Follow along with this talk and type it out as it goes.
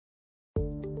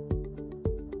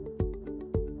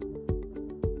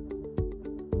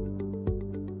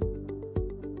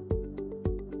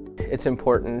It's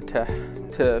important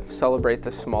to celebrate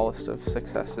the smallest of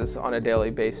successes on a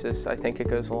daily basis. I think it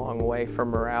goes a long way for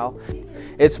morale.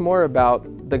 It's more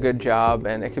about the good job,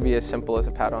 and it could be as simple as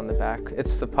a pat on the back.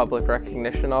 It's the public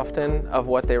recognition often of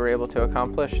what they were able to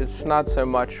accomplish. It's not so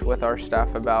much with our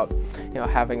staff about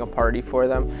having a party for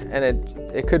them, and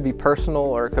it could be personal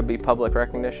or it could be public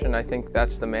recognition. I think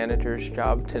that's the manager's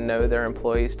job to know their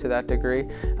employees to that degree,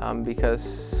 because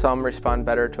some respond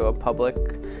better to a public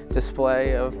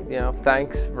display of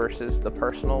thanks versus the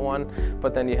personal one,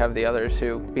 but then you have the others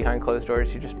who behind closed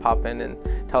doors you just pop in and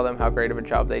tell them how great of a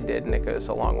job they did, and it goes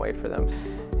a long way for them.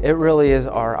 It really is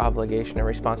our obligation and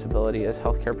responsibility as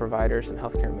healthcare providers and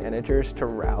healthcare managers to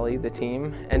rally the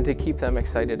team and to keep them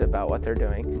excited about what they're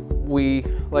doing. We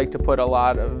like to put a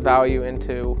lot of value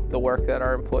into the work that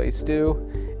our employees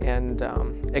do and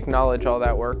acknowledge all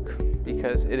that work,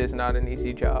 because it is not an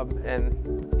easy job,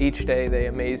 and each day they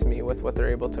amaze me with what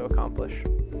they're able to accomplish.